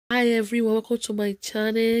Hi everyone, welcome to my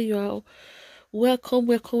channel. You are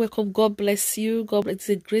welcome. God bless you. God bless. It's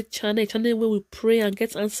a great channel, a channel where we pray and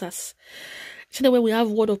get answers. A channel where we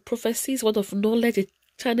have word of prophecies, word of knowledge, a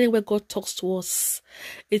channel where God talks to us.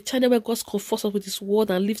 A channel where God comforts us with his word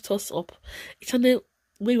and lifts us up. A channel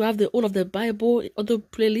where you have the whole of the Bible, other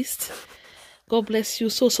playlist. God bless you.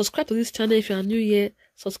 So subscribe to this channel if you are new here.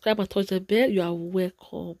 Subscribe and touch the bell. You are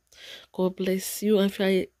welcome. God bless you. And if you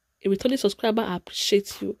are a returning subscriber, I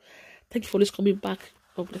appreciate you. Thank you for always coming back.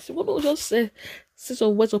 God bless you. We'll just say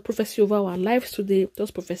some words of prophecy over our lives today.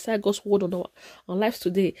 Just prophesy God's word on our lives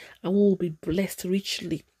today, and we will be blessed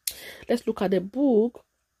richly. Let's look at the book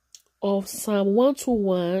of Psalm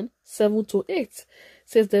 121, 7-8. It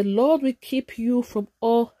says, "The Lord will keep you from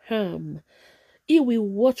all harm. He will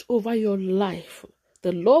watch over your life.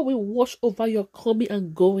 The Lord will watch over your coming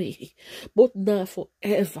and going, both now and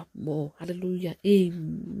forevermore." Hallelujah.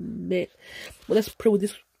 Amen. Well, let's pray with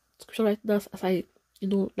this scripture right now as I,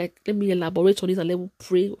 let me elaborate on this and let me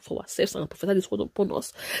pray for ourselves and prophesy this word upon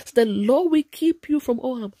us. So the Lord will keep you from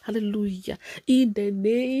all harm. Hallelujah. In the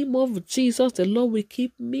name of Jesus, the Lord will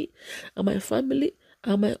keep me and my family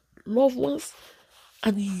and my loved ones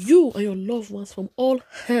and you and your loved ones from all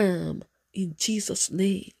harm. In Jesus'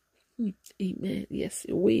 name. Amen. Yes,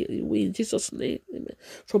 we in Jesus' name. Amen.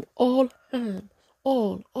 From all harm.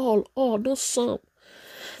 All, not some.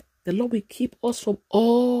 The Lord will keep us from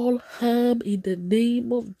all harm in the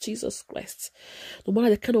name of Jesus Christ. No matter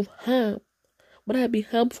the kind of harm, whether it be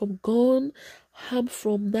harm from gun, harm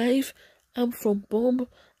from knife, harm from bomb,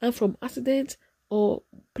 harm from accident, or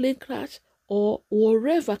plane crash, or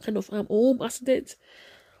whatever kind of harm, or home accident,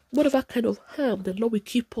 whatever kind of harm, the Lord will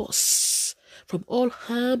keep us from all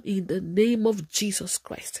harm in the name of Jesus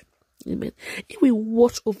Christ. Amen. He will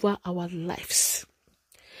watch over our lives.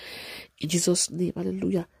 In Jesus' name,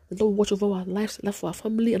 hallelujah. The Lord will watch over our lives, life for our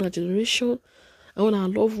family and our generation, and all our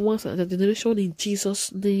loved ones and our generation in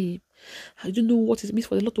Jesus' name. Do you know what it means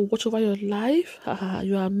for the Lord to watch over your life?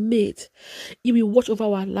 You are made. He will watch over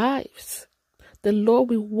our lives. The Lord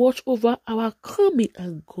will watch over our coming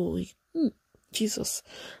and going. Jesus,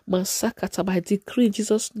 Masakata, by decree in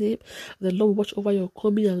Jesus' name, the Lord will watch over your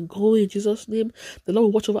coming and going in Jesus' name. The Lord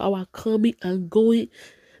will watch over our coming and going.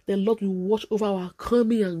 The Lord will watch over our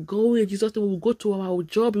coming and going in Jesus' name. We will go to our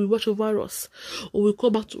job, He will watch over us. When we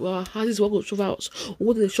come back to our houses, He will watch over us. When we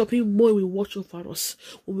go to the shopping mall, He will watch over us.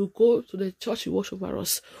 When we go to the church, He will watch over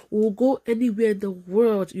us. When we go anywhere in the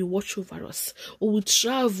world, He will watch over us. When we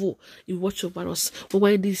travel, He will watch over us. When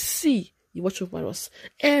we're in the sea, He watch over us.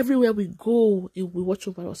 Everywhere we go, He will watch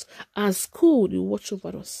over us. At school, He will watch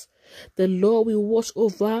over us. The Lord will watch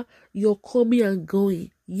over your coming and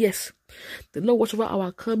going. Yes, the Lord watch over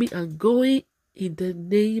our coming and going in the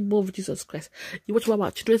name of Jesus Christ. He watch over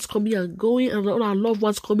our children's coming and going and all our loved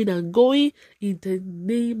ones coming and going in the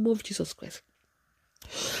name of Jesus Christ.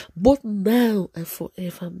 Both now and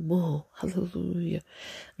forevermore. Hallelujah.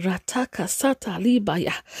 Rataka Sata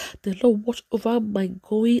Libaya. The Lord watch over my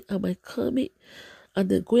going and my coming, and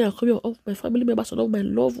the going and coming of all my family members and all my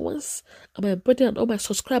loved ones, and my brethren and all my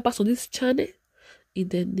subscribers on this channel, in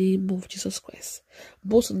the name of Jesus Christ.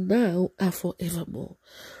 Both now and forevermore.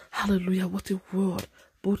 Hallelujah. What a word.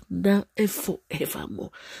 Both now and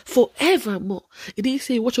forevermore. Forevermore. It didn't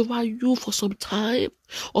say watch over you for some time,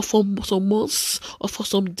 or for some months, or for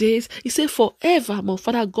some days. He said forevermore.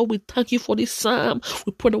 Father God, we thank you for this psalm.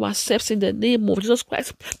 We put ourselves in the name of Jesus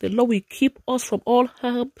Christ. The Lord will keep us from all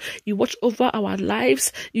harm. You watch over our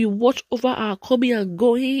lives. You watch over our coming and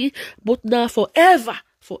going, both now forever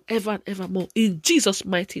and evermore. In Jesus'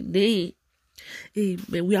 mighty name.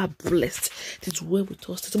 Amen. We are blessed. It is well with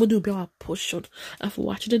us. Somebody will be our portion. And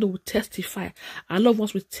for our children, they will testify. Our loved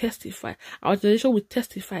ones will testify. Our generation will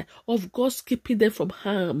testify of God's keeping them from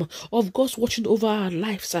harm, of God's watching over our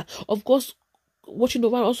lives, of God's watching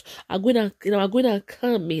over us, are going to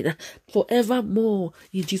come in forevermore.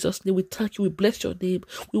 In Jesus' name, we thank you. We bless your name.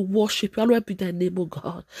 We worship you. Hallowed be thy name, O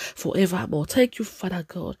God, forevermore. Thank you, Father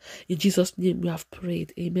God. In Jesus' name, we have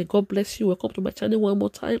prayed. Amen. God bless you. Welcome to my channel one more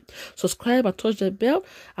time. Subscribe and touch the bell.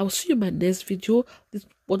 I will see you in my next video. This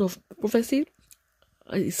word of prophecy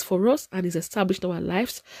is for us and is established in our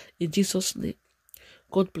lives. In Jesus' name.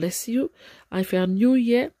 God bless you. And if you are new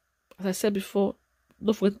here, as I said before,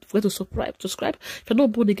 don't forget to subscribe. If you're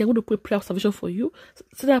not born again, I'm going to pray prayer of salvation for you.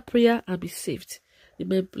 Say that prayer and be saved.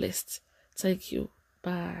 Remain blessed. Thank you.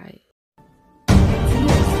 Bye.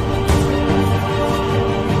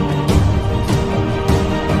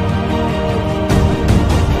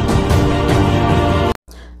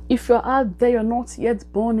 If you're out there, you're not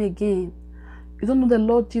yet born again, you don't know the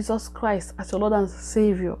Lord Jesus Christ as your Lord and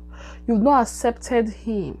Savior, You've not accepted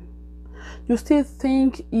him. You still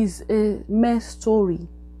think is a mere story.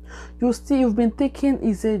 You've been thinking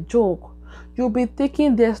is a joke. You'll be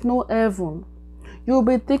thinking there's no heaven. You'll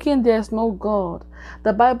be thinking there's no God.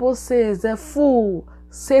 The Bible says the fool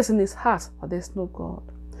says in his heart that there's no God.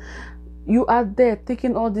 You are there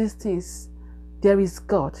thinking all these things. There is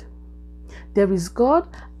God. There is God,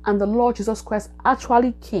 and the Lord Jesus Christ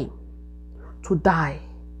actually came to die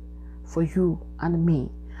for you and me.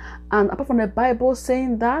 And apart from the Bible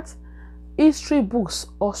saying that, history books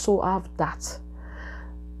also have that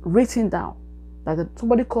written down, that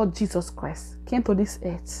somebody called Jesus Christ came to this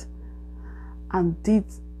earth and did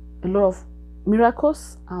a lot of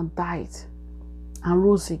miracles and died and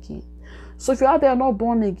rose again. So if you are there not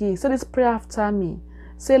born again, say this prayer after me.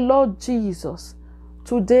 Say, Lord Jesus,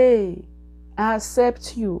 today I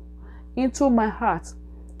accept you into my heart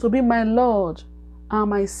to be my Lord and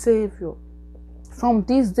my Savior. From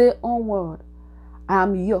this day onward, I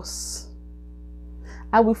am yours.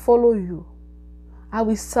 I will follow you. I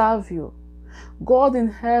will serve you. God in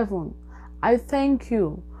heaven, I thank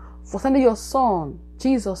you for sending your Son,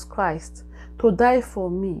 Jesus Christ, to die for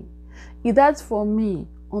me. He died for me.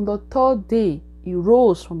 On the third day, he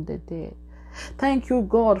rose from the dead. Thank you,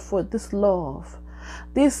 God, for this love,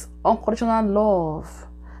 this unconditional love.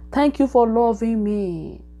 Thank you for loving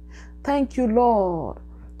me. Thank you, Lord.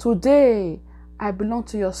 Today, I belong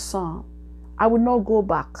to your Son. I will not go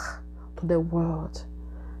back to the world.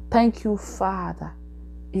 Thank you, Father.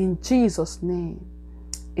 In Jesus' name,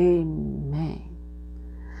 amen.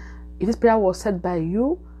 If this prayer was said by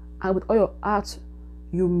you, and with all your heart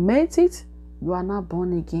you meant it, you are now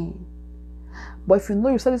born again. But if you know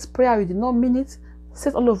you said this prayer, you did not mean it, say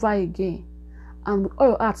it all over again. And with all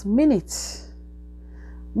your heart, mean it.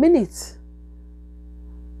 Mean it.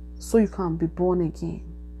 So you can be born again.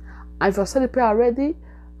 And if you have said the prayer already,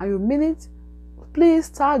 and you mean it, please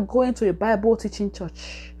start going to a Bible teaching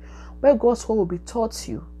church where God's word will be taught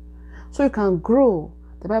you, so you can grow.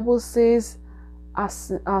 The Bible says,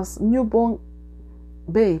 as newborn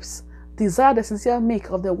babes, desire the sincere milk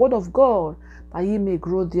of the word of God, that ye may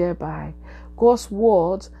grow thereby. God's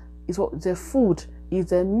word is what the food, is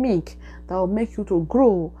the milk that will make you to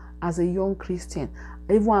grow as a young Christian,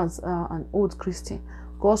 even as an old Christian.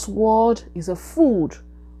 God's word is a food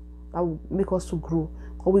that will make us to grow.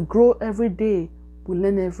 But we grow every day, we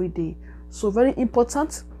learn every day. So very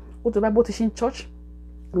important. Go to the Bible teaching church.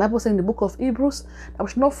 The Bible says in the book of Hebrews that we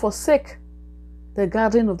should not forsake the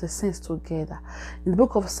gathering of the saints together. In the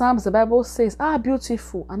book of Psalms, the Bible says, how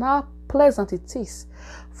beautiful and how pleasant it is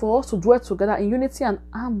for us to dwell together in unity and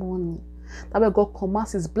harmony. That way God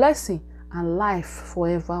commands his blessing and life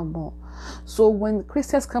forevermore. So when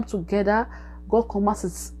Christians come together, God commands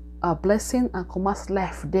his blessing and commands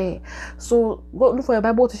life there. So go look for a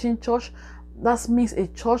Bible teaching church. That means a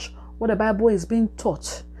church where the Bible is being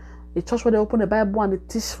taught. A church where they open the Bible and they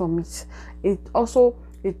teach from it. It's also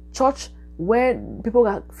a church where people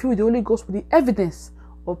are filled with the Holy Ghost with the evidence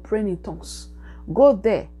of praying in tongues. Go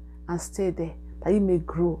there and stay there, that you may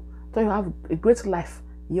grow, so you have a great life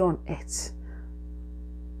here on earth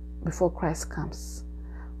before Christ comes.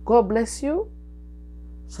 God bless you.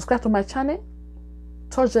 Subscribe to my channel.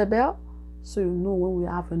 Touch the bell so you know when we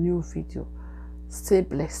have a new video. Stay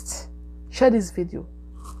blessed. Share this video.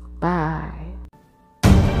 Bye.